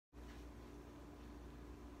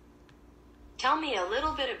Tell me a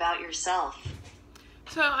little bit about yourself.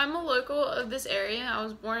 So I'm a local of this area. I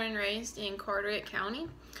was born and raised in Carteret County.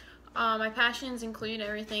 My passions include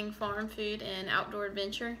everything farm, food, and outdoor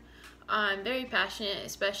adventure. I'm very passionate,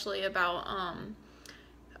 especially about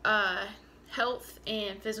health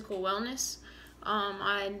and physical wellness.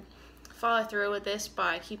 I follow through with this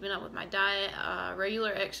by keeping up with my diet,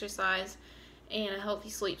 regular exercise, and a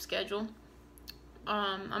healthy sleep schedule.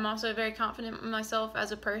 I'm also very confident in myself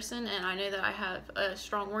as a person, and I know that I have a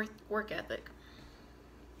strong work ethic.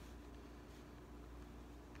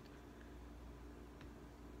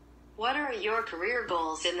 What are your career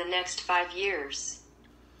goals in the next 5 years?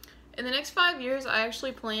 In the next 5 years, I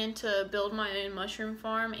actually plan to build my own mushroom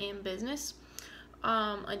farm and business.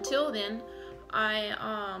 Until then,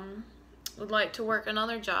 I would like to work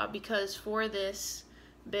another job, because for this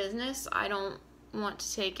business, I don't want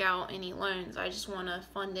to take out any loans. I just want to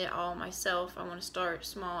fund it all myself. I want to start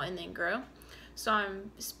small and then grow. So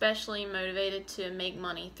I'm especially motivated to make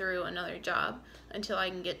money through another job until I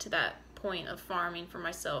can get to that point of farming for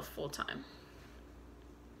myself full time.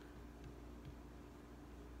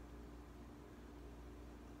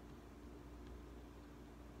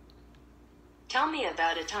 Tell me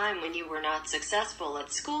about a time when you were not successful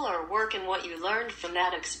at school or work and what you learned from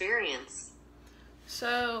that experience.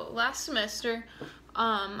 So last semester,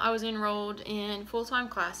 I was enrolled in full-time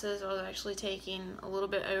classes. I was actually taking a little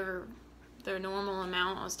bit over the normal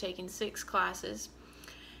amount. I was taking 6 classes.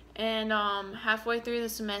 And halfway through the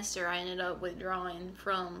semester, I ended up withdrawing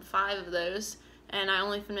from 5 of those, and I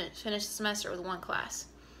only finished the semester with 1 class.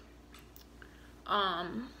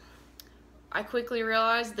 I quickly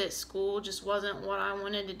realized that school just wasn't what I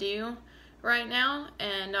wanted to do right now,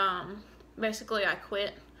 and basically I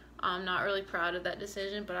quit. I'm not really proud of that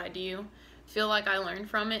decision, but I do feel like I learned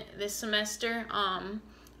from it this semester.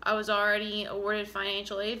 I was already awarded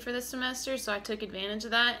financial aid for this semester, so I took advantage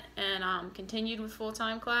of that and continued with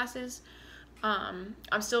full-time classes. I'm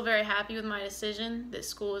still very happy with my decision that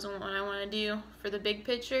school isn't what I want to do for the big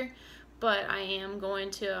picture, but I am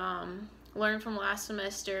going to learn from last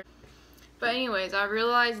semester. But anyways, I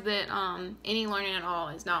realized that any learning at all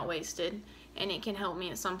is not wasted, and it can help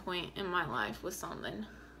me at some point in my life with something.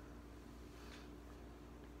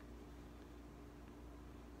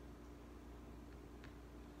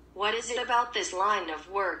 What is it about this line of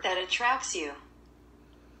work that attracts you?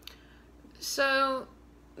 So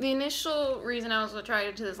the initial reason I was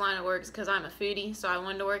attracted to this line of work is because I'm a foodie, so I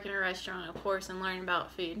wanted to work in a restaurant, of course, and learn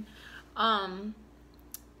about food. I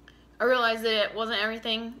realized that it wasn't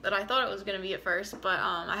everything that I thought it was going to be at first, but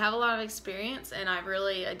I have a lot of experience, and I've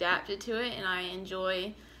really adapted to it, and I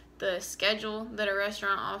enjoy the schedule that a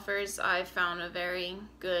restaurant offers. I've found a very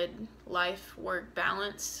good life-work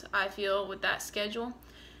balance, I feel, with that schedule.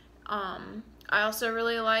 I also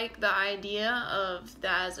really like the idea of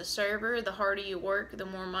that as a server, the harder you work, the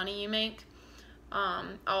more money you make.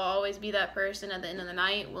 I'll always be that person at the end of the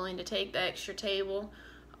night willing to take the extra table,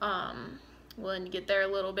 willing to get there a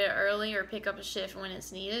little bit early or pick up a shift when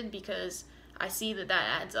it's needed, because I see that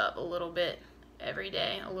that adds up a little bit every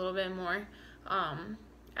day, a little bit more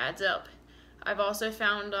adds up. I've also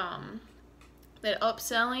found that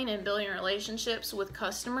upselling and building relationships with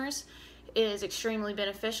customers is extremely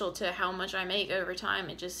beneficial to how much I make over time.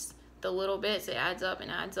 It just, the little bits, it adds up, and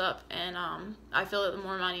I feel that the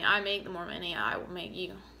more money I make, the more money I will make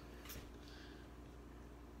you.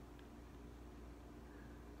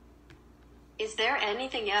 Is there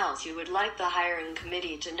anything else you would like the hiring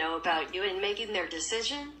committee to know about you in making their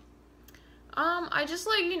decision? I just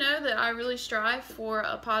let you know that I really strive for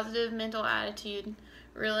a positive mental attitude,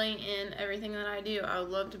 really, in everything that I do. I would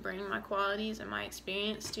love to bring my qualities and my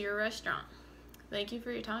experience to your restaurant. Thank you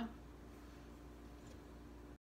for your time.